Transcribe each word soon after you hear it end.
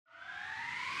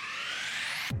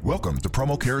Welcome to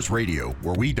Promo Cares Radio,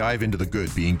 where we dive into the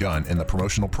good being done in the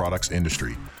promotional products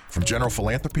industry. From general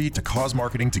philanthropy to cause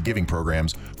marketing to giving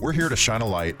programs, we're here to shine a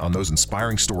light on those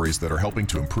inspiring stories that are helping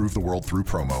to improve the world through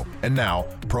promo. And now,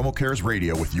 Promo Cares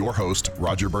Radio with your host,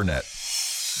 Roger Burnett.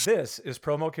 This is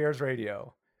Promo Cares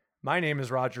Radio. My name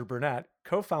is Roger Burnett,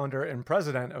 co-founder and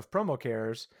president of Promo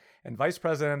Cares and vice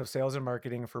president of sales and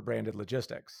marketing for Branded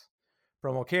Logistics.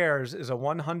 Promo Cares is a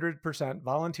 100%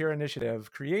 volunteer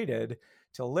initiative created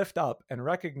to lift up and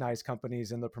recognize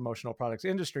companies in the promotional products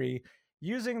industry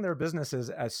using their businesses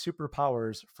as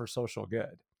superpowers for social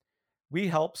good. We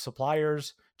help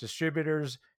suppliers,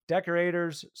 distributors,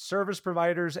 decorators, service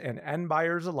providers, and end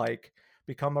buyers alike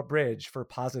become a bridge for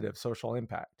positive social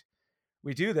impact.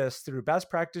 We do this through best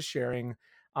practice sharing,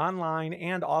 online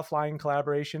and offline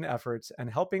collaboration efforts, and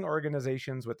helping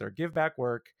organizations with their give back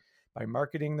work by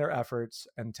marketing their efforts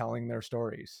and telling their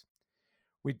stories.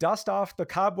 We dust off the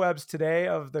cobwebs today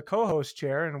of the co-host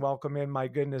chair and welcome in my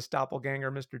goodness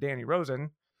doppelganger, Mr. Danny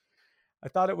Rosen. I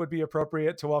thought it would be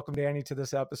appropriate to welcome Danny to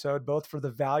this episode, both for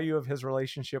the value of his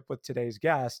relationship with today's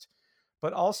guest,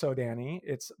 but also, Danny,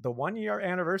 it's the 1-year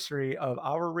anniversary of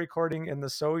our recording in the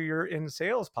So You're in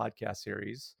Sales podcast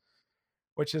series,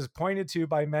 which is pointed to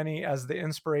by many as the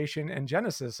inspiration and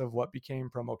genesis of what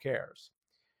became Promo Cares.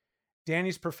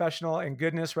 Danny's professional and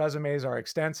goodness resumes are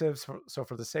extensive, so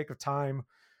for the sake of time,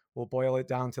 we'll boil it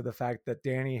down to the fact that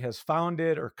Danny has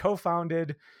founded or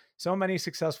co-founded so many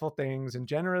successful things and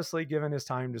generously given his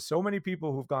time to so many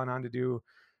people who've gone on to do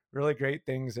really great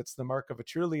things. It's the mark of a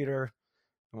true leader,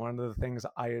 and one of the things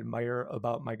I admire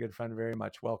about my good friend very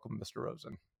much. Welcome, Mr.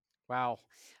 Rosen.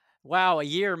 Wow, a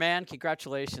year, man.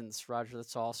 Congratulations, Roger.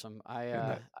 That's awesome.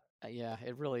 Yeah,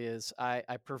 it really is.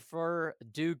 I prefer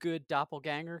Do Good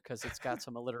Doppelganger because it's got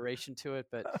some alliteration to it.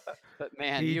 But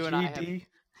man, you and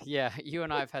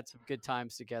I have had some good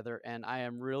times together, and I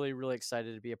am really, really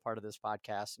excited to be a part of this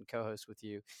podcast and co-host with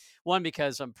you. One,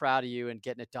 because I'm proud of you and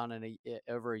getting it done in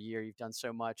over a year. You've done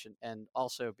so much, and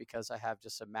also because I have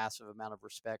just a massive amount of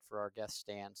respect for our guest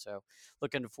Stan. So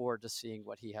looking forward to seeing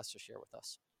what he has to share with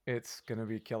us. It's going to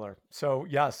be killer. So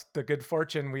yes, the good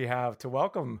fortune we have to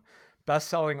welcome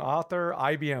best-selling author,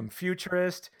 IBM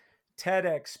futurist,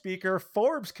 TEDx speaker,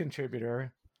 Forbes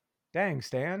contributor. Dang,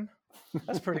 Stan,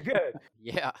 that's pretty good.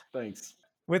 Yeah, thanks.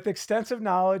 With extensive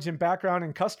knowledge and background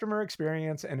in customer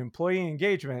experience and employee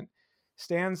engagement,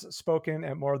 Stan's spoken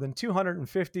at more than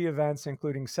 250 events,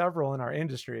 including several in our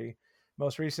industry,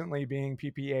 most recently being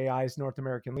PPAI's North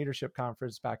American Leadership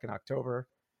Conference back in October.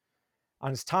 On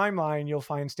his timeline, you'll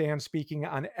find Stan speaking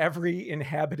on every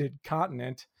inhabited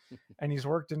continent, and he's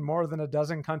worked in more than a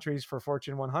dozen countries for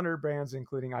Fortune 100 brands,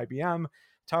 including IBM,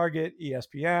 Target,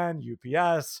 ESPN,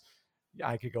 UPS.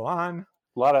 I could go on.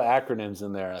 A lot of acronyms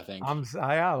in there, I think.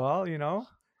 Yeah, well, you know,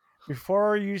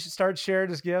 before you start sharing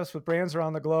his gifts with brands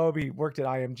around the globe, he worked at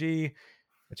IMG,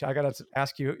 which I got to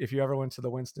ask you if you ever went to the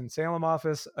Winston-Salem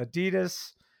office,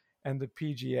 Adidas, and the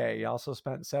PGA. He also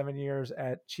spent 7 years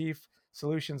at Chief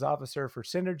Solutions Officer for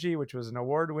Synergy, which was an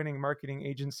award-winning marketing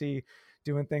agency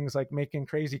doing things like making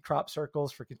crazy crop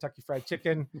circles for Kentucky Fried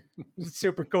Chicken.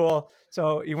 Super cool.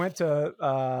 So he went to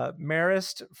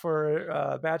Marist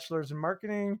for bachelor's in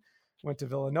marketing, went to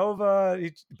Villanova,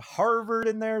 Harvard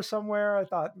in there somewhere.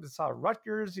 I saw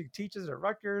Rutgers. He teaches at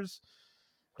Rutgers.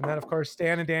 And then, of course,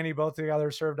 Stan and Danny both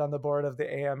together served on the board of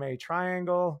the AMA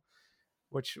Triangle,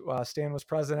 which Stan was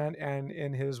president, and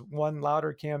in his One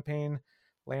Louder campaign,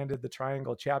 landed the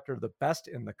Triangle chapter of the Best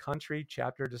in the Country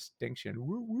chapter distinction.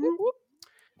 Woo, woo.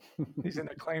 He's an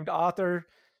acclaimed author,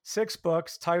 6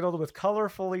 books titled with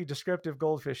colorfully descriptive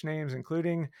goldfish names,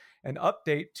 including an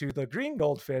update to the Green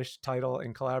Goldfish title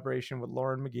in collaboration with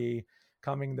Lauren McGee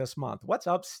coming this month. What's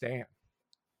up, Stan?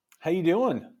 How you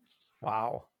doing?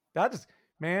 Wow. That's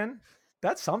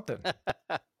something.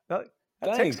 That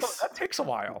takes a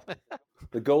while.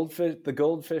 The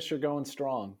goldfish are going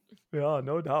strong. Yeah,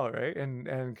 no doubt, right?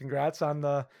 And congrats on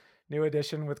the new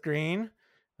edition with Green.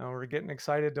 We're getting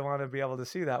excited to want to be able to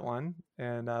see that one.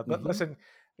 And but listen,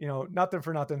 you know, nothing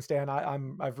for nothing, Stan.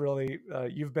 I've really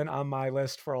you've been on my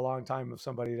list for a long time of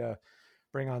somebody to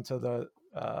bring onto the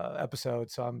episode.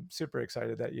 So I'm super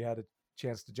excited that you had a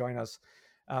chance to join us.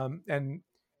 And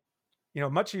you know,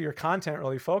 much of your content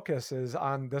really focuses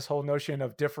on this whole notion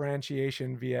of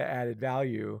differentiation via added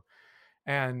value.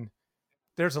 And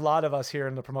there's a lot of us here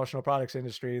in the promotional products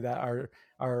industry that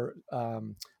are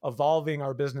evolving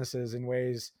our businesses in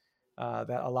ways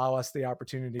that allow us the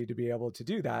opportunity to be able to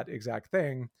do that exact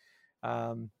thing.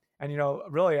 And, you know,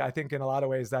 really, I think in a lot of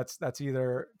ways, that's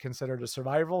either considered a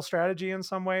survival strategy in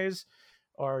some ways,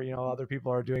 or other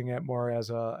people are doing it more as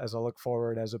a look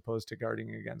forward as opposed to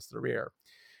guarding against the rear.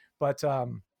 But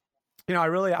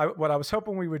what I was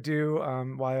hoping we would do,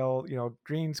 while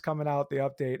green's coming out, the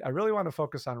update, I really want to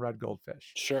focus on red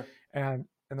goldfish. Sure. And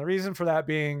the reason for that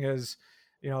being is,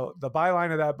 the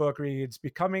byline of that book reads,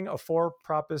 "Becoming a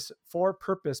for-purpose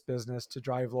business to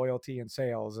drive loyalty and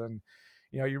sales." And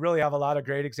you really have a lot of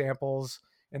great examples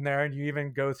in there, and you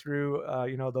even go through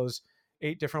those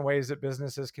 8 different ways that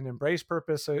businesses can embrace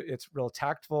purpose. So it's real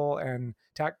tactful and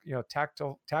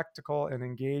tactical and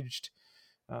engaged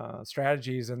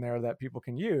strategies in there that people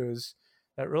can use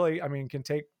that really, can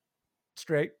take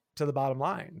straight to the bottom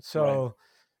line. So,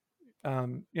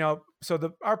 right.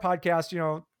 Our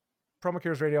podcast, Promo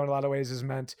Cares Radio in a lot of ways is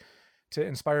meant to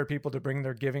inspire people to bring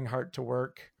their giving heart to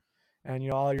work. And,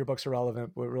 all your books are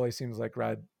relevant, but it really seems like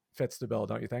Red fits the bill,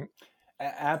 don't you think?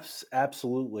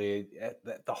 Absolutely.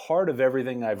 At the heart of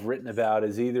everything I've written about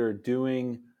is either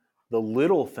doing the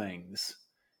little things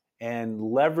and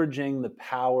leveraging the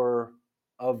power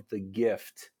of the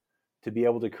gift to be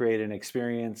able to create an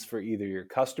experience for either your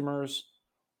customers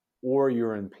or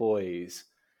your employees.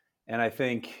 And I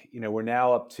think, we're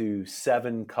now up to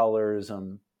 7 colors.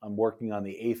 I'm working on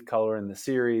the 8th color in the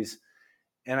series.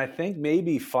 And I think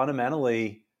maybe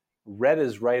fundamentally, red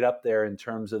is right up there in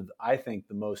terms of, I think,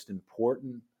 the most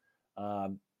important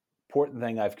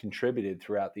thing I've contributed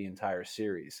throughout the entire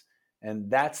series. And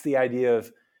that's the idea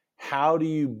of, how do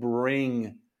you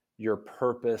bring your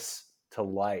purpose to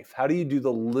life? How do you do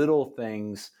the little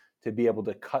things to be able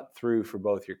to cut through for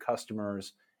both your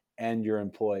customers and your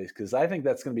employees? Because I think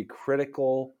that's going to be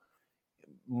critical,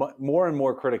 more and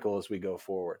more critical as we go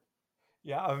forward.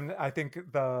 Yeah, I think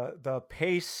the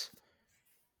pace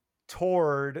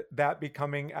toward that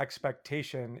becoming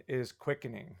expectation is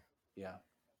quickening. Yeah.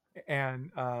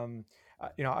 And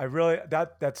I really,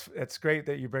 it's great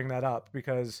that you bring that up,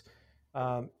 because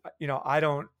I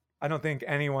don't think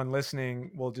anyone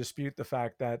listening will dispute the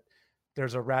fact that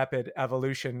there's a rapid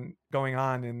evolution going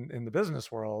on in the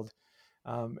business world.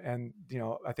 And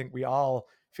I think we all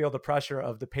feel the pressure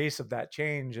of the pace of that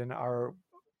change and our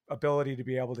ability to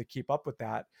be able to keep up with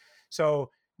that. So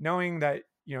knowing that,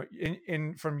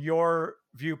 in from your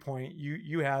viewpoint,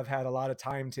 you have had a lot of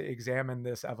time to examine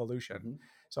this evolution. Mm-hmm.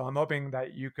 So I'm hoping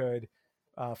that you could,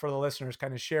 for the listeners,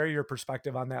 kind of share your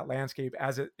perspective on that landscape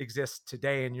as it exists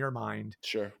today in your mind.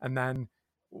 Sure. And then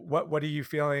what are you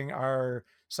feeling are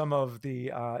some of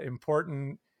the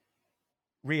important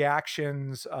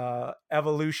reactions,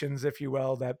 evolutions, if you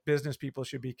will, that business people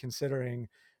should be considering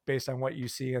based on what you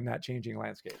see in that changing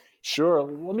landscape? Sure.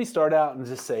 Let me start out and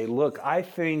just say, look, I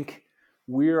think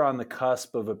we're on the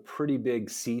cusp of a pretty big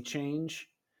sea change.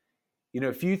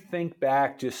 If you think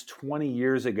back just 20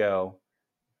 years ago,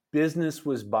 business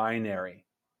was binary.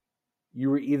 You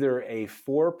were either a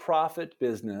for-profit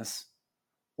business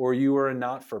or you were a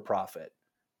not-for-profit.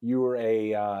 You were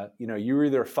you were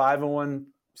either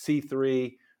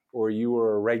 501c3 or you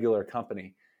were a regular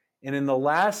company. And in the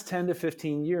last 10 to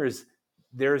 15 years,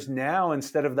 there's now,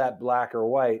 instead of that black or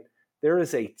white, there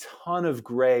is a ton of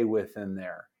gray within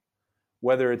there.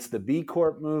 Whether it's the B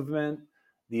Corp movement,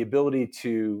 the ability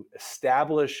to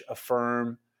establish a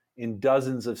firm in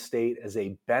dozens of states as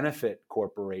a benefit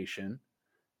corporation,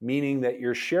 meaning that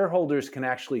your shareholders can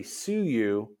actually sue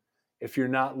you if you're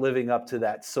not living up to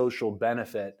that social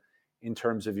benefit in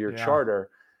terms of your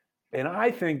charter. And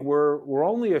I think we're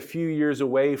only a few years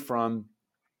away from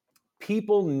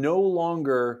people no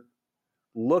longer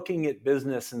looking at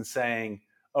business and saying,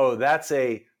 oh, that's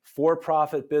a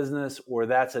for-profit business or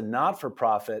that's a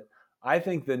not-for-profit. I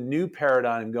think the new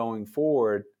paradigm going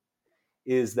forward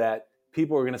is that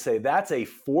people are going to say, that's a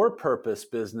for-purpose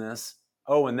business.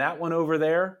 Oh, and that one over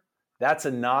there, that's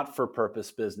a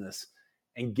not-for-purpose business.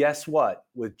 And guess what?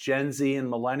 With Gen Z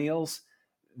and millennials,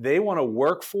 they want to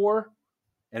work for,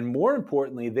 and more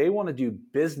importantly, they want to do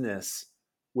business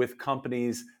with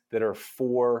companies that are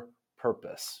for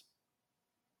purpose.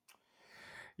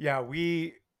 Yeah,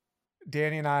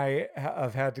 Danny and I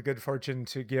have had the good fortune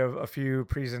to give a few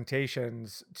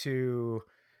presentations to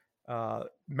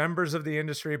members of the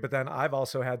industry, but then I've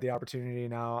also had the opportunity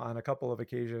now on a couple of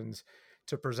occasions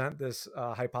to present this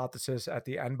hypothesis at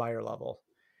the end buyer level.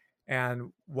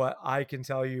 And what I can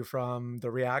tell you from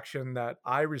the reaction that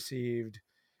I received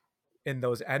in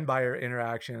those end buyer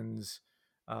interactions,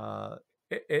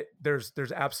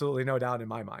 there's absolutely no doubt in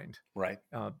my mind. Right.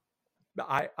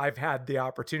 I've had the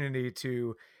opportunity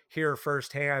to hear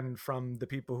firsthand from the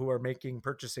people who are making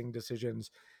purchasing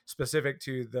decisions specific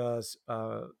to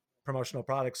the promotional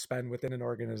product spend within an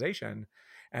organization,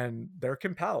 and they're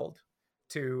compelled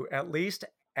to at least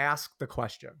ask the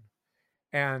question.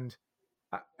 And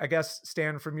I guess,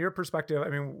 Stan, from your perspective, I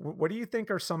mean, what do you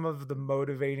think are some of the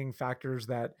motivating factors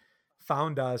that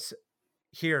found us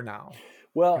here now?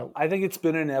 Well, I think it's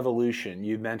been an evolution.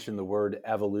 You mentioned the word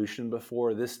evolution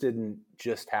before. This didn't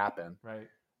just happen. Right.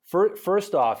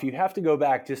 First off, you have to go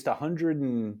back just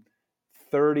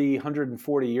 130,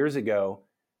 140 years ago.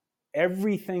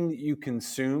 Everything that you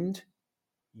consumed,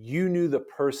 you knew the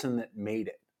person that made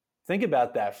it. Think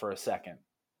about that for a second.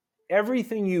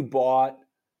 Everything you bought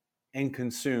and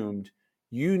consumed,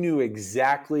 you knew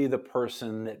exactly the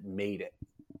person that made it.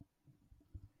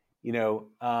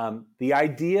 The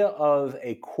idea of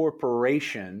a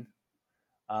corporation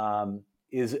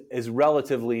is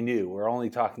relatively new. We're only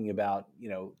talking about,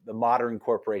 the modern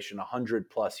corporation 100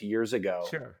 plus years ago.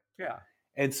 Sure. Yeah.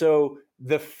 And so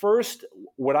the first,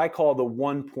 what I call the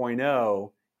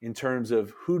 1.0 in terms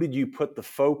of who did you put the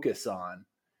focus on?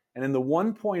 And in the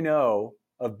 1.0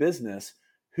 of business,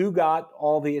 who got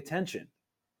all the attention?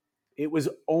 It was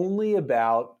only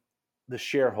about the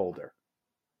shareholder.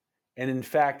 And in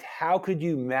fact, how could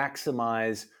you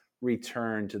maximize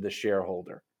return to the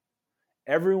shareholder?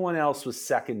 Everyone else was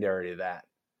secondary to that.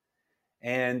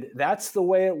 And that's the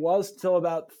way it was till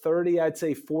about 30, I'd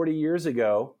say 40 years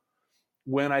ago,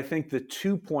 when I think the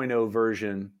 2.0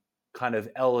 version kind of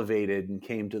elevated and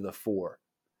came to the fore.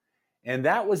 And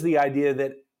that was the idea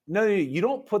that, no, you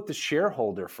don't put the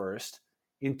shareholder first.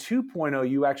 In 2.0,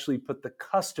 you actually put the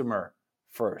customer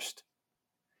first.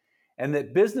 And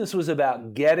that business was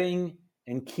about getting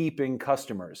and keeping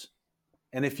customers.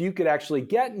 And if you could actually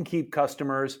get and keep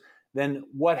customers, then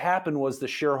what happened was the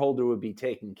shareholder would be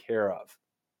taken care of.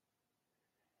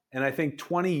 And I think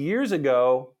 20 years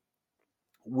ago,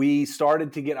 we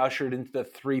started to get ushered into the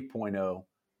 3.0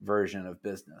 version of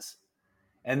business.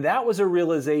 And that was a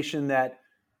realization that,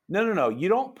 no, you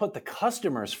don't put the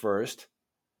customers first.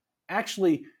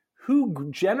 Actually, who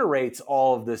generates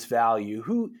all of this value?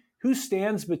 Who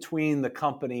stands between the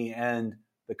company and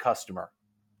the customer?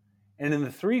 And in the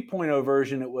 3.0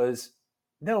 version, it was,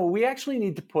 no, we actually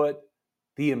need to put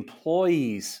the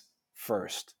employees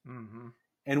first. Mm-hmm.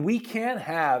 And we can't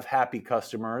have happy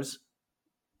customers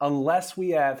unless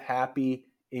we have happy,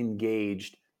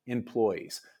 engaged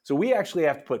employees. So we actually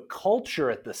have to put culture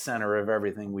at the center of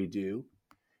everything we do.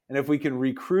 And if we can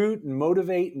recruit and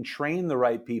motivate and train the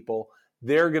right people,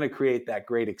 they're going to create that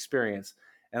great experience.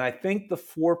 And I think the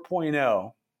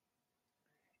 4.0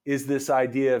 is this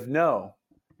idea of, no,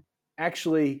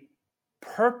 actually,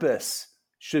 purpose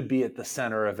should be at the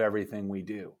center of everything we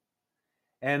do.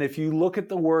 And if you look at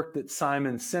the work that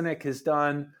Simon Sinek has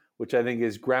done, which I think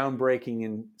is groundbreaking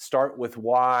in Start With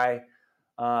Why,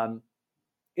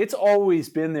 it's always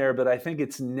been there, but I think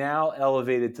it's now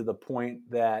elevated to the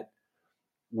point that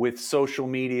with social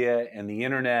media and the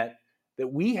internet, that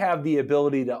we have the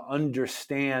ability to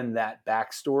understand that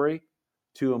backstory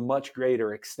to a much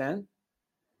greater extent.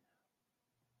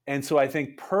 And so I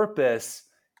think purpose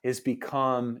has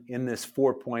become, in this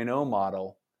 4.0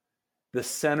 model, the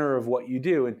center of what you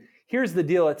do. And here's the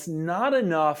deal. It's not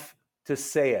enough to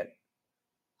say it.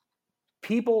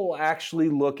 People will actually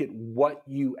look at what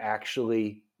you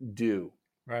actually do.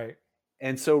 Right.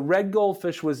 And so Red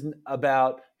Goldfish was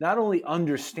about not only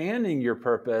understanding your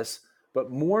purpose, but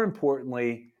more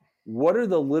importantly, what are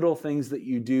the little things that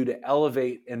you do to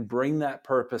elevate and bring that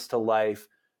purpose to life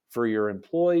for your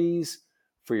employees,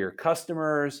 for your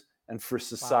customers, and for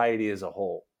society as a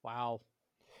whole? Wow.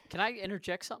 Can I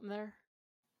interject something there?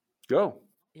 Go.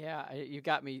 Yeah, you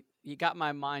got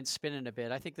my mind spinning a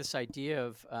bit. I think this idea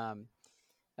of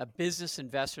a business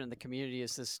investment in the community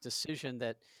is this decision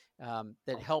that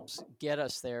helps get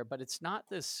us there, but it's not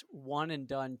this one and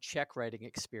done check writing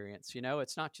experience.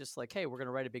 It's not just like, hey, we're going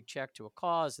to write a big check to a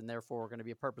cause and therefore we're going to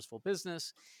be a purposeful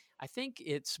business. I think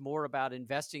it's more about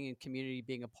investing in community,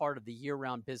 being a part of the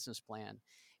year-round business plan.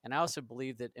 And I also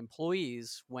believe that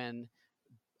employees, when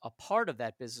a part of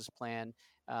that business plan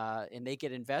and they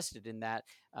get invested in that,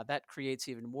 that creates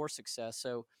even more success.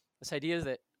 So this idea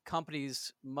that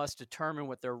companies must determine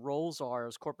what their roles are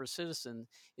as corporate citizen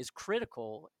is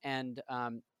critical. And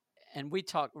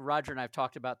Roger and I have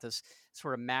talked about this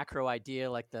sort of macro idea,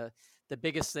 like the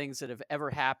biggest things that have ever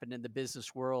happened in the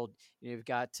business world. You've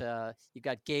got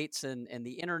Gates and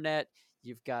the internet.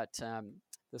 You've got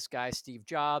this guy, Steve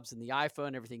Jobs, and the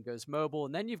iPhone, everything goes mobile.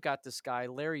 And then you've got this guy,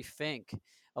 Larry Fink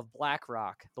of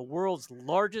BlackRock, the world's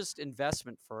largest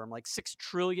investment firm, like $6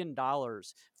 trillion,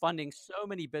 funding so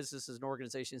many businesses and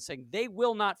organizations, saying they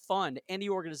will not fund any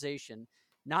organization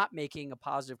not making a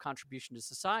positive contribution to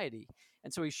society.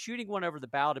 And so he's shooting one over the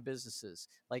bow to businesses.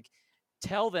 Like,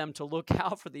 tell them to look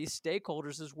out for these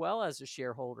stakeholders as well as the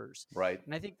shareholders. Right.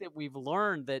 And I think that we've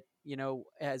learned that,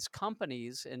 as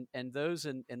companies and those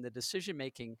in the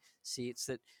decision-making seats,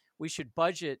 that we should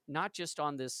budget not just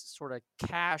on this sort of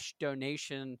cash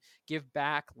donation, give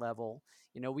back level.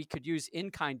 We could use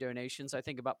in-kind donations. I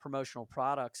think about promotional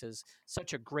products as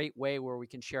such a great way where we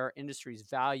can share our industry's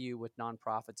value with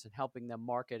nonprofits and helping them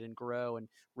market and grow and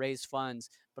raise funds,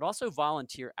 but also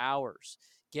volunteer hours,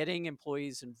 getting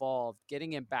employees involved,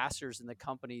 getting ambassadors in the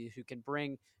company who can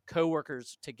bring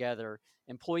coworkers together,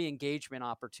 employee engagement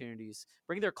opportunities,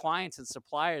 bring their clients and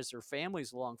suppliers or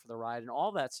families along for the ride. And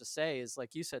all that's to say is,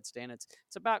 like you said, Stan, it's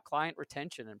about client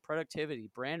retention and productivity,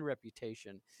 brand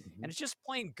reputation. And it's just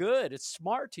plain good. It's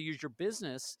smart to use your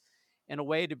business in a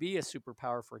way to be a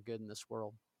superpower for good in this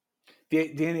world.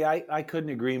 Danny, I couldn't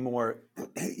agree more.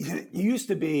 It used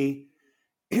to be,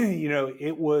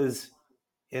 it was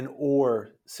an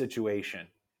or situation.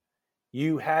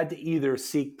 You had to either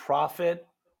seek profit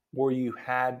or you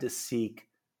had to seek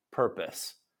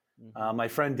purpose. My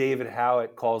friend David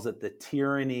Howitt calls it the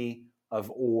tyranny of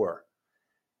or.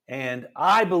 And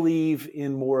I believe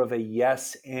in more of a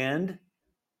yes and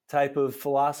type of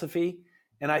philosophy.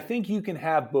 And I think you can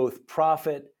have both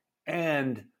profit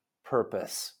and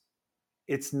purpose.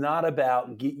 It's not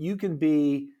about, you can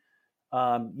be,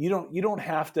 you don't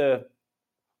have to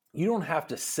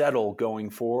settle going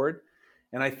forward.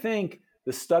 And I think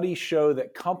the studies show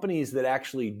that companies that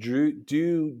actually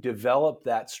do develop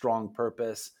that strong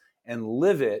purpose and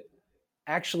live it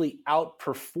actually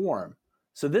outperform.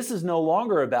 So this is no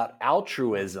longer about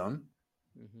altruism.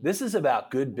 This is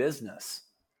about good business.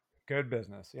 Good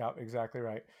business. Yeah, exactly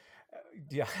right.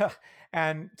 Yeah.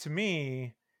 And to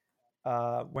me,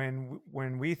 when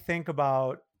we think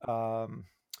about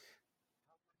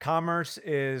commerce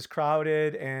is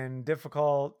crowded and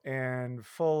difficult and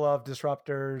full of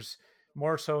disruptors,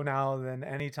 more so now than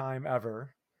any time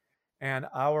ever. And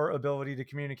our ability to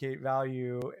communicate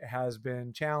value has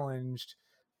been challenged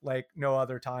like no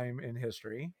other time in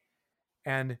history.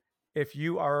 And if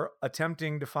you are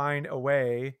attempting to find a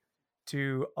way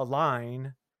to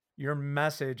align your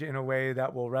message in a way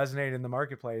that will resonate in the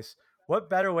marketplace, what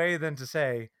better way than to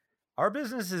say, our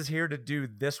business is here to do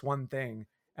this one thing.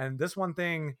 And this one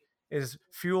thing is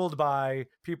fueled by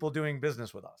people doing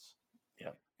business with us.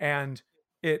 Yeah. And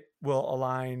it will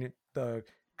align the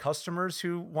customers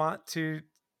who want to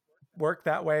work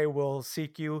that way will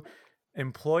seek you.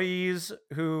 Employees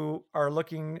who are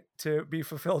looking to be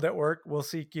fulfilled at work will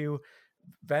seek you.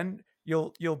 Then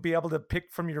you'll be able to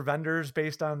pick from your vendors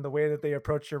based on the way that they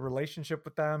approach your relationship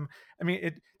with them. I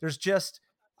mean,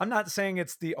 I'm not saying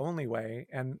it's the only way.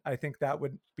 And I think that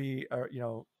would be,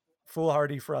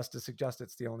 foolhardy for us to suggest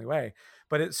it's the only way,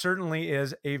 but it certainly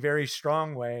is a very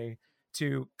strong way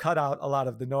to cut out a lot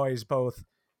of the noise, both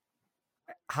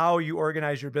how you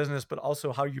organize your business, but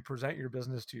also how you present your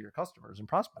business to your customers and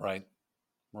prospects.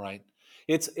 Right.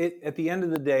 It's at the end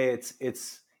of the day,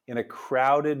 it's in a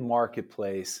crowded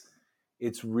marketplace.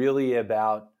 It's really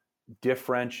about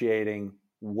differentiating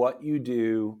what you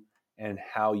do and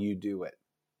how you do it.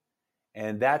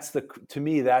 And to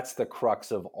me, that's the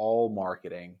crux of all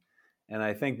marketing. And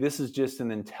I think this is just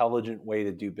an intelligent way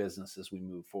to do business as we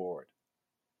move forward.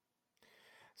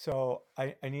 So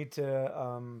I need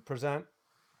to present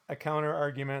a counter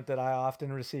argument that I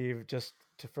often receive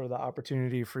for the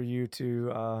opportunity for you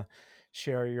to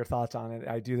share your thoughts on it.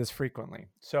 I do this frequently.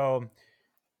 So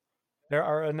there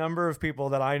are a number of people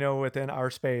that I know within our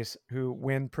space who,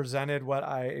 when presented what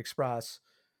I express,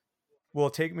 will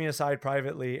take me aside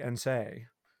privately and say,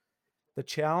 the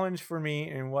challenge for me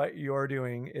in what you're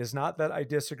doing is not that I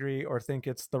disagree or think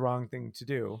it's the wrong thing to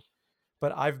do,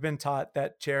 but I've been taught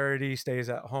that charity stays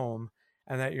at home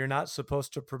and that you're not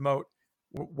supposed to promote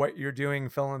what you're doing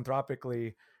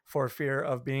philanthropically for fear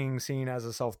of being seen as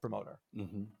a self-promoter.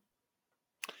 Mm-hmm.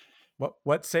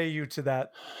 What say you to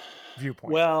that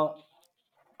viewpoint? Well,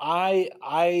 I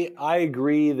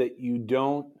agree that you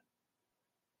don't.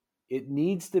 It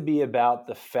needs to be about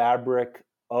the fabric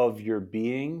of your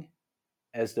being,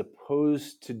 as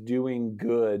opposed to doing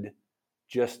good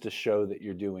just to show that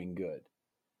you're doing good.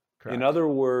 Correct. In other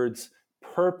words,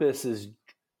 purpose is,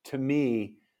 to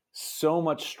me, so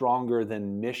much stronger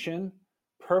than mission.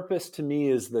 Purpose to me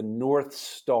is the North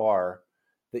Star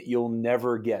that you'll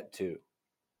never get to.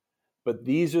 But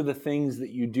these are the things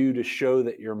that you do to show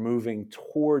that you're moving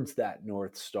towards that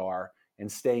North Star and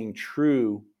staying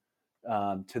true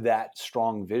to that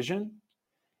strong vision.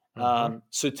 Mm-hmm.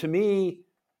 So to me,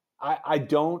 I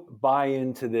don't buy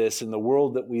into this in the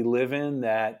world that we live in,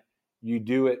 that you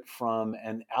do it from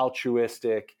an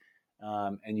altruistic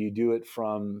and you do it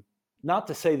from, not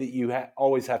to say that you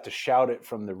always have to shout it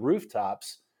from the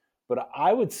rooftops, but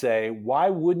I would say, why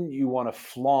wouldn't you want to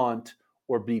flaunt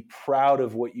or be proud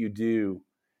of what you do,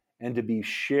 and to be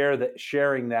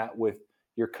sharing that with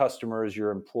your customers,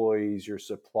 your employees, your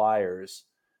suppliers,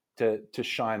 to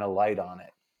shine a light on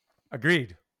it?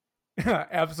 Agreed.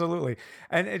 Absolutely.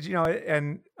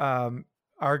 And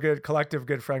our collective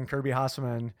good friend Kirby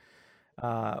Hasseman,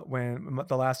 when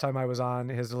the last time I was on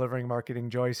his Delivering Marketing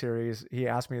Joy series, he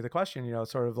asked me the question,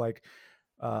 sort of like,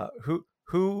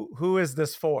 who is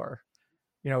this for?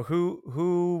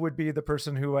 Who would be the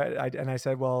person who and I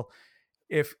said, well,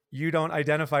 if you don't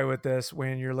identify with this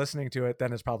when you're listening to it,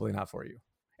 then it's probably not for you.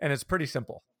 And it's pretty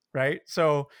simple, right?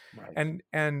 So, right.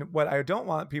 And what I don't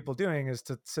want people doing is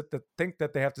to think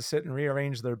that they have to sit and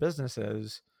rearrange their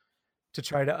businesses to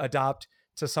try to adopt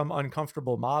to some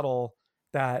uncomfortable model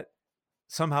that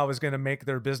somehow is going to make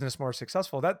their business more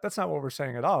successful. That's not what we're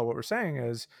saying at all. What we're saying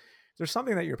is there's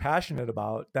something that you're passionate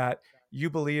about, that you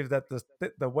believe that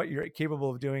the what you're capable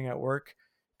of doing at work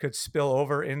could spill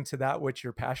over into that which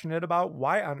you're passionate about.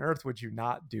 Why on earth would you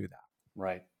not do that?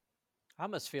 Right. I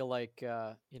almost feel like,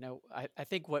 I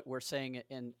think what we're saying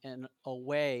in a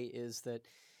way is that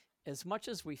as much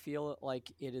as we feel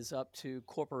like it is up to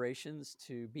corporations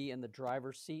to be in the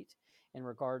driver's seat in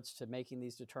regards to making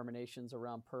these determinations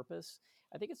around purpose,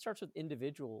 I think it starts with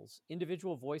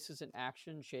individual voices in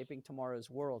action shaping tomorrow's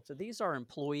world. So these are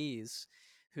employees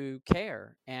who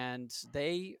care, and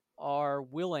they are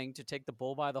willing to take the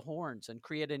bull by the horns and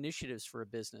create initiatives for a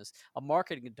business. A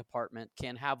marketing department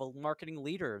can have a marketing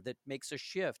leader that makes a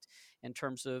shift in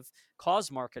terms of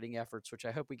cause marketing efforts, which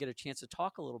I hope we get a chance to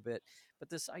talk a little bit. But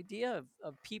this idea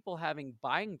of people having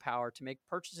buying power to make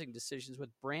purchasing decisions with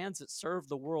brands that serve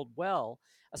the world well,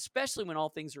 especially when all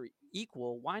things are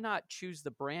equal, why not choose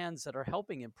the brands that are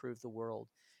helping improve the world?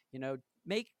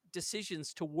 Make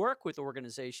decisions to work with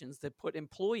organizations that put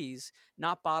employees,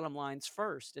 not bottom lines,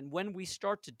 first. And when we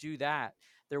start to do that,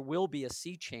 there will be a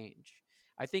sea change.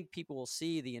 I think people will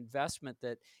see the investment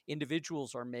that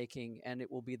individuals are making, and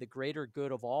it will be the greater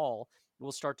good of all.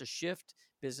 We'll start to shift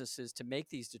businesses to make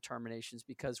these determinations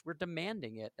because we're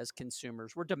demanding it as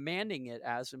consumers. We're demanding it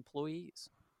as employees.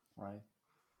 Right.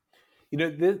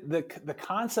 The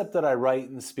concept that I write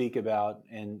and speak about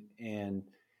and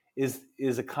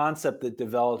is a concept that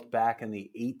developed back in the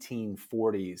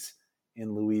 1840s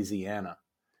in Louisiana.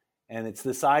 And it's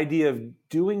this idea of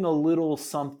doing a little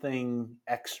something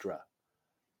extra.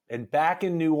 And back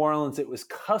in New Orleans, it was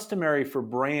customary for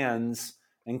brands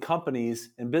and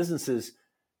companies and businesses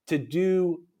to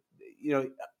do,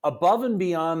 above and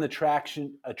beyond the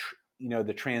transaction,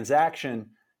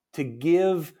 to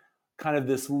give kind of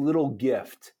this little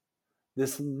gift,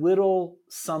 this little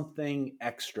something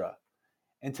extra.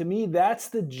 And to me, that's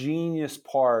the genius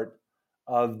part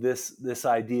of this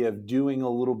idea of doing a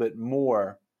little bit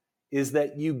more, is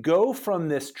that you go from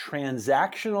this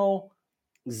transactional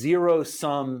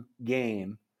zero-sum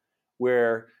game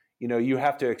where you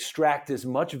have to extract as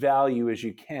much value as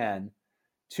you can,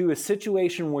 to a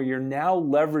situation where you're now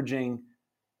leveraging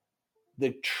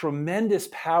the tremendous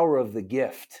power of the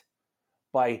gift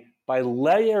by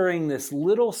layering this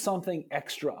little something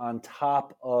extra on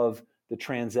top of the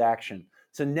transaction.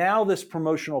 So now this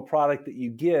promotional product that you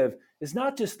give is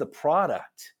not just the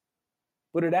product,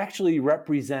 but it actually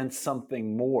represents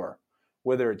something more,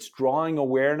 whether it's drawing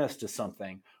awareness to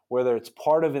something, whether it's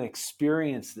part of an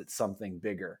experience that's something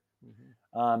bigger.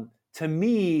 Mm-hmm. To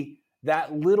me,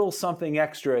 that little something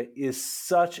extra is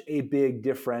such a big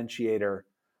differentiator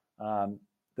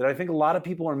that I think a lot of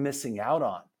people are missing out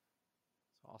on.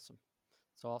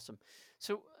 It's awesome.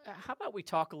 So how about we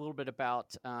talk a little bit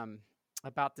about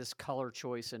this color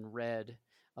choice in red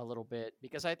a little bit,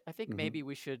 because I think mm-hmm. maybe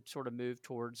we should sort of move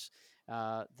towards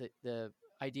the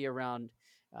idea around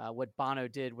what Bono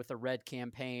did with the Red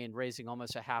campaign, raising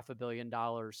almost $500 million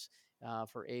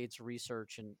for AIDS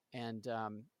research, and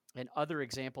other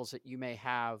examples that you may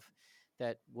have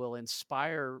that will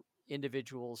inspire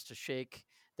individuals to shake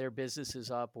their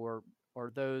businesses up, or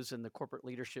those in the corporate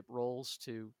leadership roles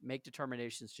to make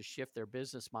determinations to shift their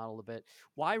business model a bit.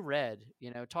 Why red?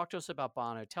 Talk to us about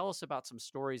Bono. Tell us about some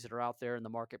stories that are out there in the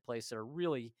marketplace that are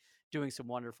really doing some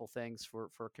wonderful things for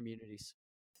communities.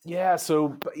 Yeah.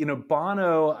 So,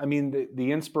 Bono, I mean,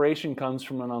 the inspiration comes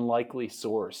from an unlikely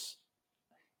source.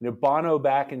 Bono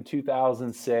back in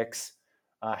 2006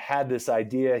 had this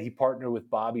idea. He partnered with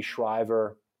Bobby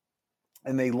Shriver,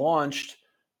 and they launched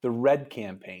the Red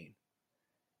campaign.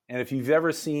 And if you've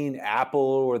ever seen Apple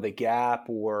or the Gap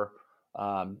or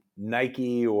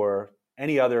Nike or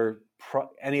any other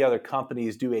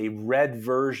companies do a red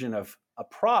version of a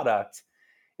product,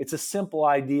 It's a simple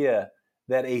idea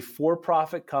that a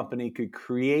for-profit company could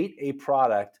create a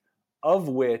product of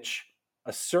which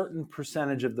a certain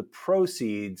percentage of the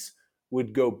proceeds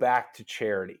would go back to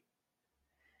charity.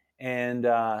 And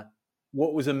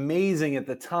what was amazing at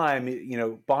the time,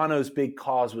 Bono's big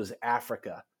cause was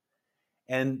Africa.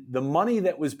 And the money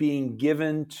that was being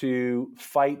given to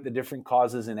fight the different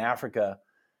causes in Africa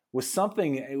was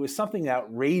something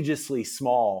outrageously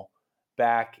small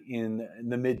back in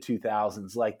the mid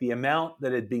 2000s. Like the amount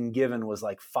that had been given was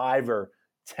like 5 or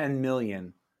 10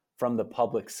 million from the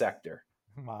public sector.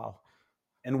 Wow.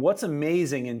 And what's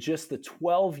amazing, in just the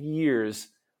 12 years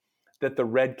that the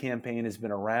Red campaign has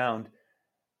been around,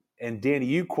 and Danny,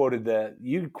 you quoted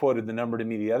the number to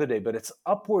me the other day, but it's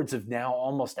upwards of now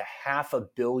almost $500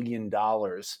 million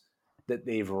that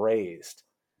they've raised.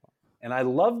 And I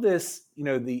love this,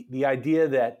 the idea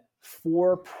that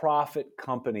for-profit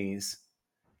companies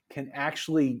can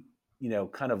actually,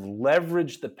 kind of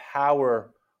leverage the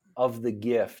power of the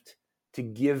gift to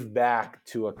give back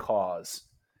to a cause.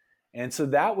 And so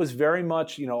that was very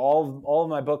much, all of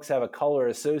my books have a color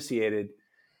associated.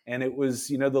 And it was,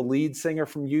 the lead singer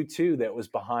from U2 that was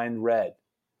behind Red.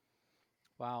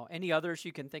 Wow. Any others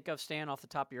you can think of, Stan, off the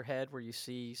top of your head, where you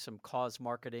see some cause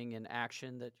marketing in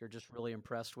action that you're just really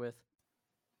impressed with?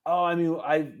 Oh, I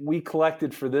mean, we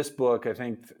collected for this book, I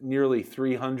think, nearly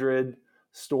 300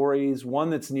 stories. One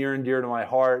that's near and dear to my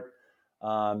heart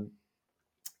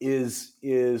is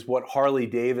what Harley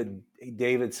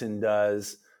Davidson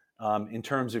does in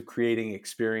terms of creating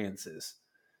experiences.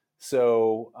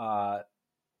 So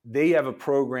they have a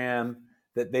program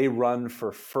that they run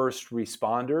for first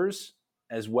responders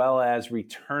as well as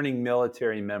returning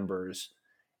military members,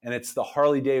 and it's the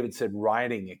Harley Davidson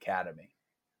Riding Academy.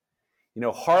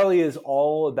 Harley is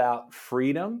all about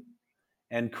freedom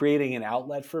and creating an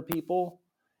outlet for people,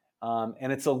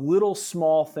 and it's a little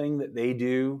small thing that they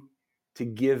do to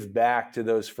give back to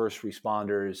those first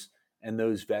responders and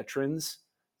those veterans,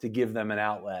 to give them an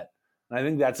outlet. And I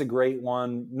think that's a great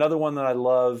one. Another one that I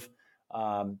love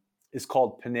is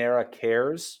called Panera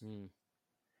Cares.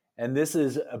 And this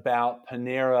is about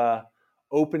Panera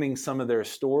opening some of their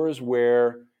stores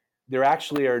where there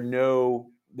actually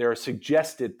there are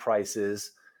suggested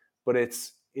prices, but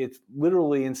it's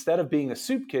literally, instead of being a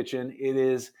soup kitchen, it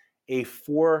is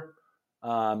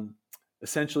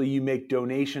essentially you make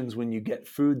donations when you get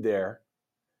food there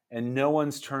and no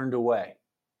one's turned away.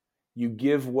 You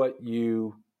give what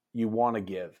you want to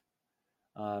give.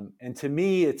 And to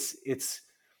me, it's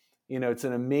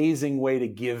an amazing way to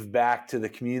give back to the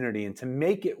community. And to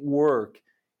make it work,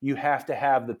 you have to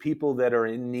have the people that are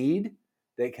in need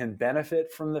that can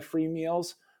benefit from the free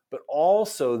meals, but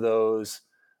also those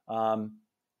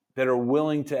that are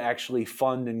willing to actually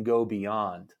fund and go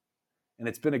beyond. And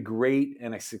it's been a great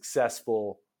and a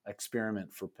successful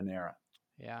experiment for Panera.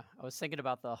 Yeah, I was thinking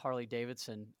about the Harley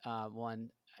Davidson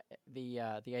one. The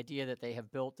idea that they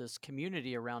have built this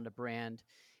community around a brand,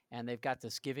 and they've got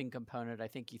this giving component. I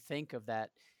think you think of that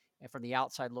from the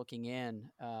outside looking in,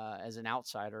 as an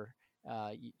outsider.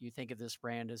 You think of this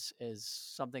brand as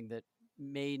something that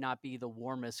may not be the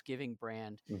warmest giving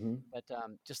brand, but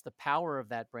just the power of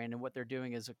that brand and what they're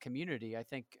doing as a community. I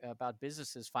think about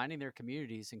businesses finding their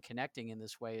communities and connecting in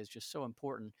this way is just so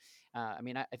important. I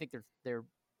think they're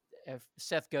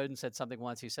Seth Godin said something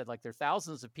once. He said, like, there are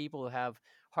thousands of people who have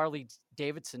Harley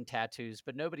Davidson tattoos,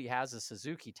 but nobody has a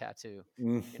Suzuki tattoo.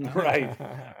 Right.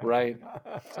 Like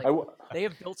they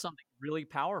have built something really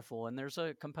powerful, and there's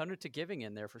a component to giving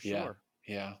in there for sure.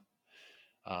 Yeah.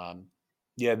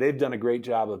 They've done a great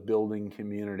job of building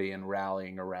community and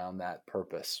rallying around that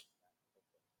purpose.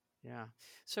 Yeah.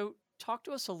 So talk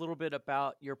to us a little bit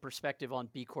about your perspective on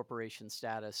B Corporation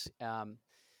status.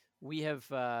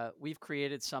 We've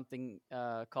created something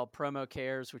called Promo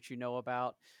Cares, which you know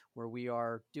about, where we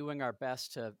are doing our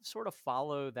best to sort of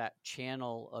follow that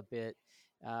channel a bit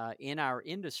in our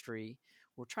industry.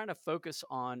 We're trying to focus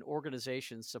on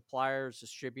organizations, suppliers,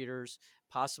 distributors,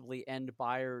 possibly end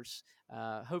buyers,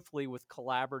 hopefully with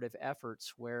collaborative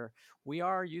efforts where we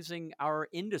are using our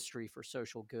industry for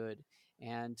social good.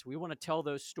 And we want to tell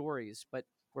those stories, but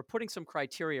we're putting some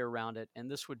criteria around it, and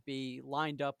this would be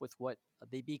lined up with what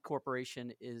the B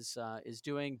Corporation is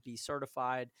doing, B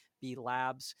certified, B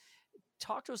Labs.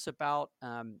 Talk to us about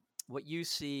what you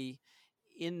see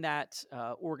in that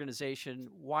organization,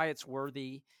 why it's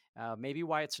worthy, maybe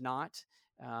why it's not,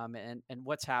 and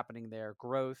what's happening there,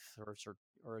 growth or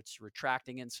it's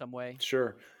retracting in some way.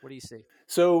 Sure. What do you see?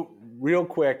 So real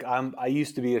quick, I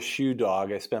used to be a shoe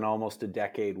dog. I spent almost a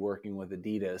decade working with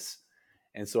Adidas.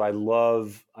 And so I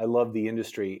love the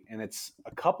industry, and it's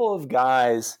a couple of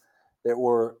guys that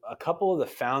were a couple of the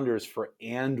founders for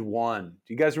And One.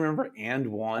 Do you guys remember And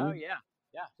One? Oh yeah,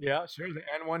 Yeah, sure. The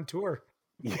N1 tour.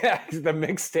 Yeah, the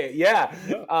mixtape. Yeah.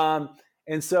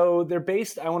 And so they're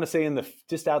based, I want to say,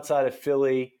 just outside of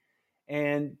Philly.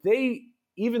 And they,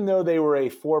 even though they were a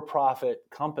for-profit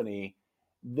company,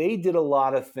 they did a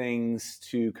lot of things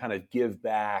to kind of give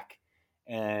back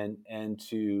and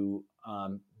to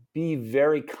be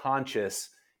very conscious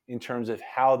in terms of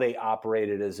how they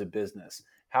operated as a business,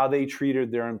 how they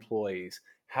treated their employees,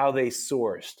 how they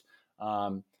sourced,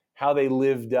 how they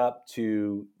lived up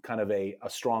to kind of a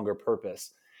stronger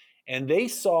purpose. And they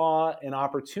saw an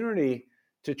opportunity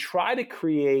to try to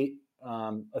create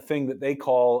a thing that they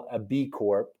call a B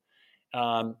Corp.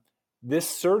 This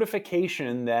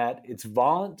certification that it's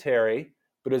voluntary,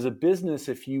 but as a business,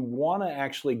 if you want to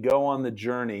actually go on the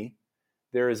journey,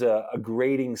 there is a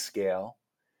grading scale.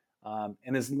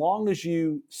 And as long as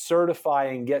you certify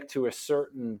and get to a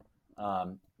certain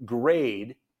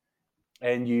grade,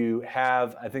 and you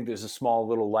have, I think there's a small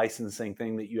little licensing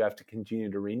thing that you have to continue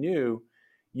to renew,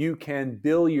 you can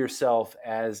bill yourself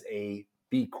as a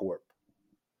B Corp.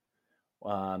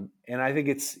 And I think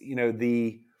it's,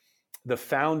 the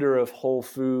founder of Whole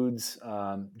Foods,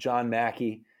 John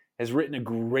Mackey, has written a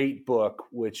great book,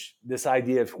 which this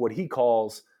idea of what he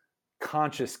calls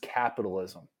conscious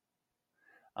capitalism.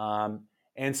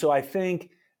 And so I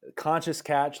think conscious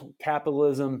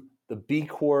capitalism, the B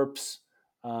Corps,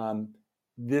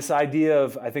 this idea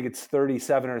of, I think it's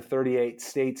 37 or 38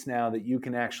 states now that you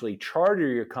can actually charter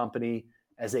your company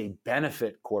as a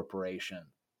benefit corporation.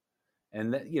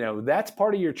 And that, that's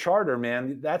part of your charter,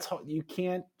 man. That's how you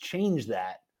can't change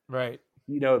that. Right.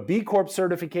 B Corp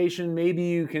certification, maybe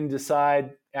you can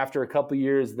decide after a couple of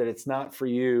years that it's not for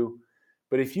you.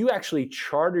 But if you actually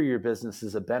charter your business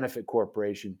as a benefit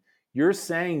corporation, you're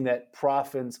saying that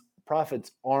profits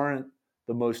aren't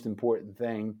the most important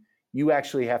thing. You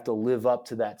actually have to live up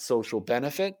to that social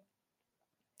benefit.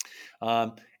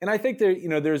 And I think there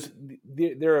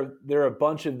are a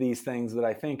bunch of these things that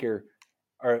I think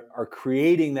are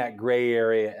creating that gray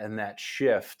area and that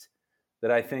shift,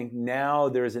 that I think now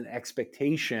there's an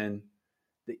expectation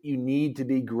that you need to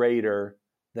be greater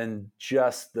than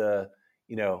just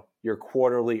your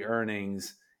quarterly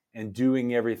earnings and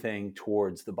doing everything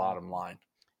towards the bottom line.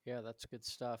 Yeah, that's good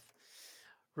stuff.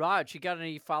 Raj, you got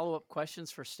any follow-up questions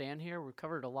for Stan here? We've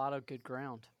covered a lot of good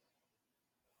ground.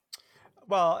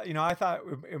 Well, I thought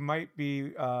it might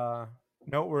be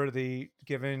noteworthy,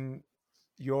 given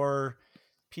your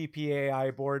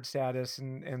PPAI board status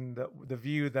and the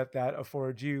view that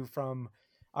affords you from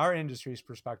our industry's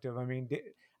perspective. I mean,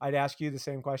 I'd ask you the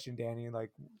same question, Danny.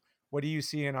 Like, what do you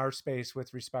see in our space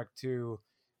with respect to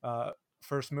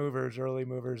first movers, early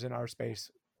movers in our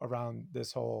space around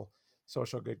this whole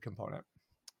social good component?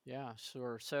 Yeah,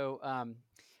 sure. So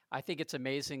I think it's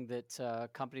amazing that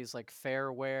companies like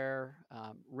Fairware,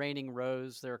 Raining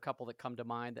Rose, there are a couple that come to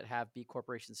mind that have B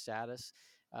Corporation status.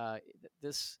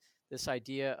 This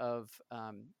idea of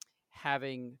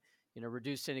having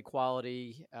reduced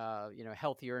inequality,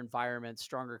 healthier environments,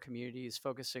 stronger communities,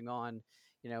 focusing on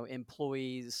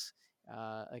employees.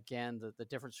 Again, the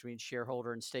difference between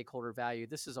shareholder and stakeholder value.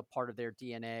 This is a part of their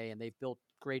DNA, and they've built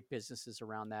great businesses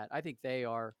around that. I think they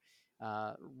are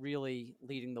really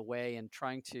leading the way and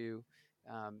trying to,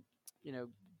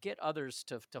 get others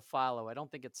to follow. I don't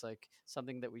think it's like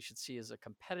something that we should see as a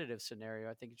competitive scenario.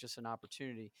 I think it's just an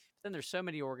opportunity. But then there's so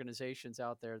many organizations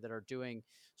out there that are doing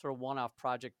sort of one-off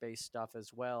project-based stuff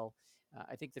as well.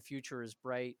 I think the future is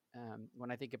bright. When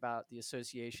I think about the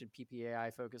association,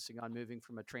 PPAI, focusing on moving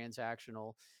from a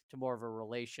transactional to more of a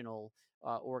relational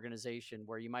organization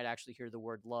where you might actually hear the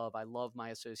word love. I love my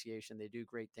association. They do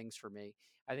great things for me.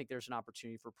 I think there's an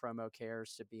opportunity for Promo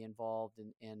Cares to be involved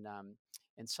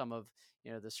in some of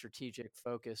the strategic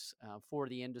focus for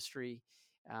the industry.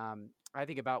 I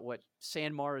think about what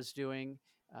Sanmar is doing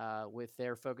with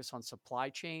their focus on supply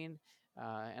chain.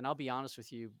 And I'll be honest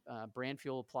with you,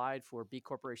 Brandfuel applied for B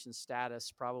Corporation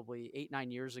status probably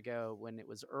 8-9 years ago when it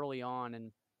was early on.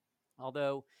 And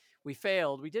although we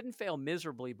failed, we didn't fail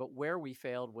miserably, but where we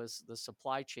failed was the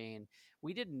supply chain.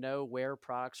 We didn't know where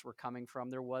products were coming from.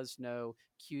 There was no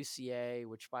QCA,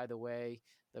 which, by the way,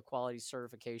 the Quality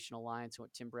Certification Alliance,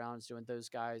 what Tim Brown is doing, those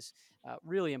guys,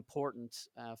 really important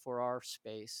for our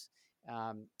space.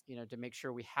 To make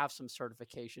sure we have some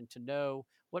certification to know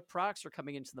what products are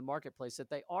coming into the marketplace, that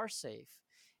they are safe,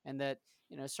 and that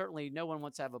certainly no one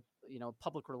wants to have a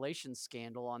public relations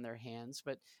scandal on their hands.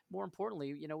 But more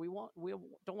importantly, we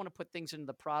don't want to put things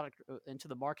into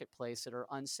the marketplace that are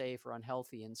unsafe or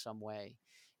unhealthy in some way.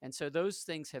 And so those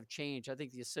things have changed. I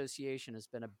think the association has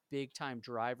been a big time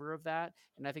driver of that.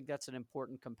 And I think that's an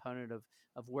important component of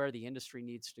where the industry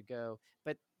needs to go.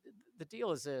 But the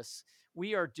deal is this: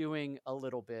 we are doing a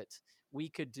little bit. We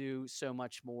could do so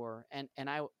much more. And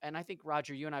I think,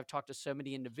 Roger, you and I have talked to so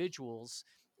many individuals,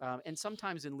 and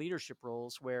sometimes in leadership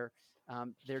roles where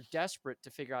they're desperate to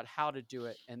figure out how to do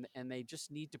it, and they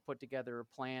just need to put together a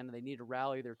plan. They need to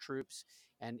rally their troops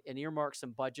and earmark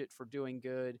some budget for doing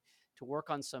good, to work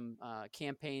on some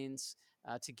campaigns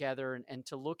together, and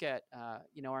to look at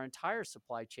our entire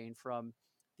supply chain from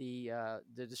the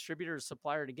distributor to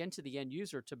supplier and again to the end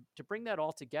user, to bring that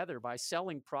all together by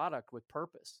selling product with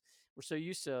purpose. We're so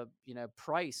used to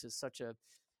price is such a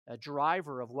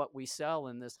driver of what we sell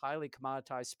in this highly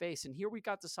commoditized space. And here we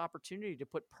got this opportunity to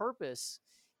put purpose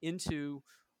into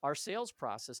our sales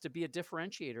process, to be a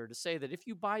differentiator, to say that if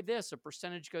you buy this, a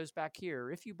percentage goes back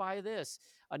here. If you buy this,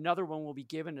 another one will be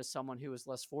given to someone who is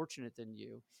less fortunate than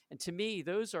you. And to me,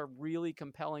 those are really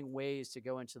compelling ways to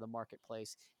go into the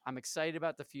marketplace. I'm excited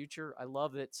about the future. I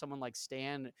love that someone like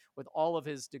Stan, with all of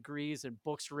his degrees and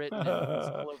books written and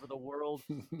all over the world,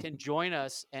 can join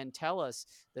us and tell us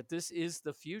that this is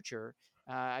the future.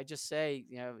 I just say,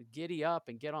 giddy up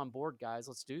and get on board, guys.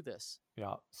 Let's do this.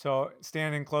 Yeah. So,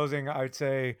 Stan, in closing, I'd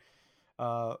say,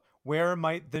 where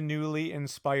might the newly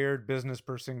inspired business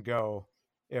person go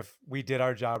if we did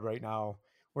our job right now?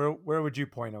 Where would you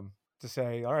point them to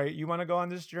say, all right, you want to go on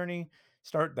this journey?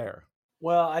 Start there.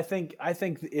 Well, I think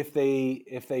if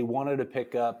they wanted to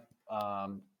pick up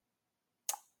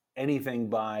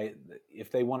anything if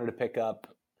they wanted to pick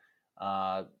up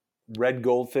Red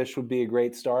Goldfish would be a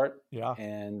great start. Yeah.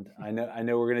 And I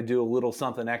know we're going to do a little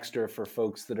something extra for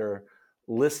folks that are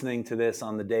listening to this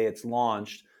on the day it's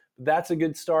launched. That's a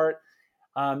good start.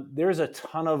 There's a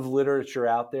ton of literature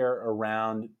out there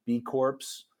around B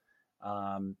Corps.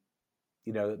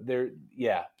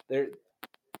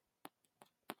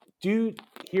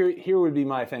 Here would be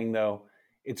my thing though.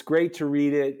 It's great to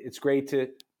read it. It's great to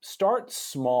start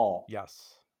small.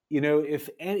 Yes.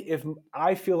 If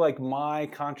I feel like my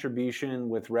contribution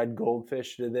with Red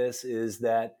Goldfish to this is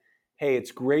that, hey,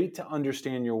 it's great to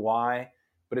understand your why,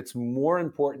 but it's more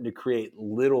important to create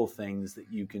little things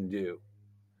that you can do.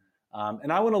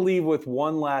 And I want to leave with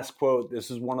one last quote.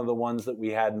 This is one of the ones that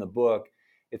we had in the book.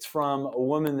 It's from a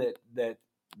woman that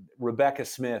Rebecca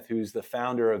Smith, who's the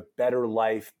founder of Better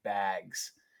Life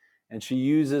Bags. And she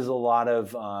uses a lot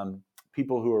of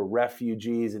people who are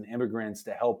refugees and immigrants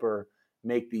to help her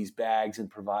make these bags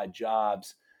and provide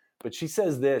jobs. But she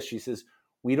says this, she says,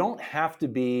 we don't have to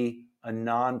be a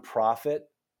nonprofit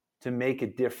to make a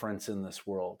difference in this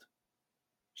world.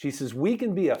 She says, we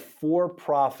can be a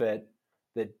for-profit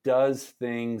that does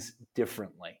things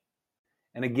differently.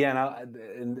 And again,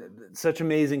 such an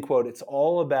amazing quote. It's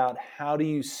all about how do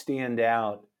you stand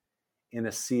out in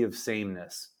a sea of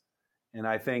sameness. And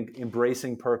I think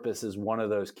embracing purpose is one of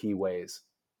those key ways.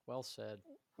 Well said.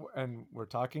 And we're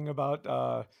talking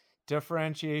about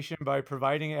differentiation by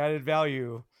providing added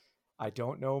value. I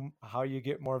don't know how you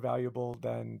get more valuable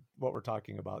than what we're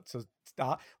talking about. So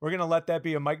we're going to let that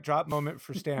be a mic drop moment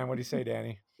for Stan. What do you say,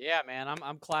 Danny? Yeah, man,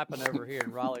 I'm clapping over here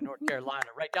in Raleigh, North Carolina,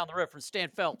 right down the road from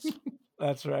Stan Phelps.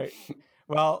 That's right.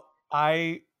 Well,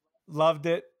 I loved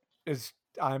it.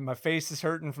 My face is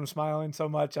hurting from smiling so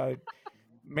much. I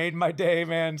made my day,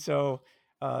 man. So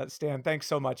Stan, thanks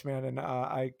so much, man. And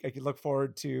I look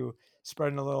forward to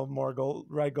spreading a little more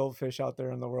Red Goldfish out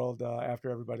there in the world after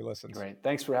everybody listens. Great.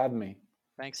 Thanks for having me.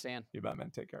 Thanks, Stan. You bet,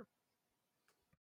 man. Take care.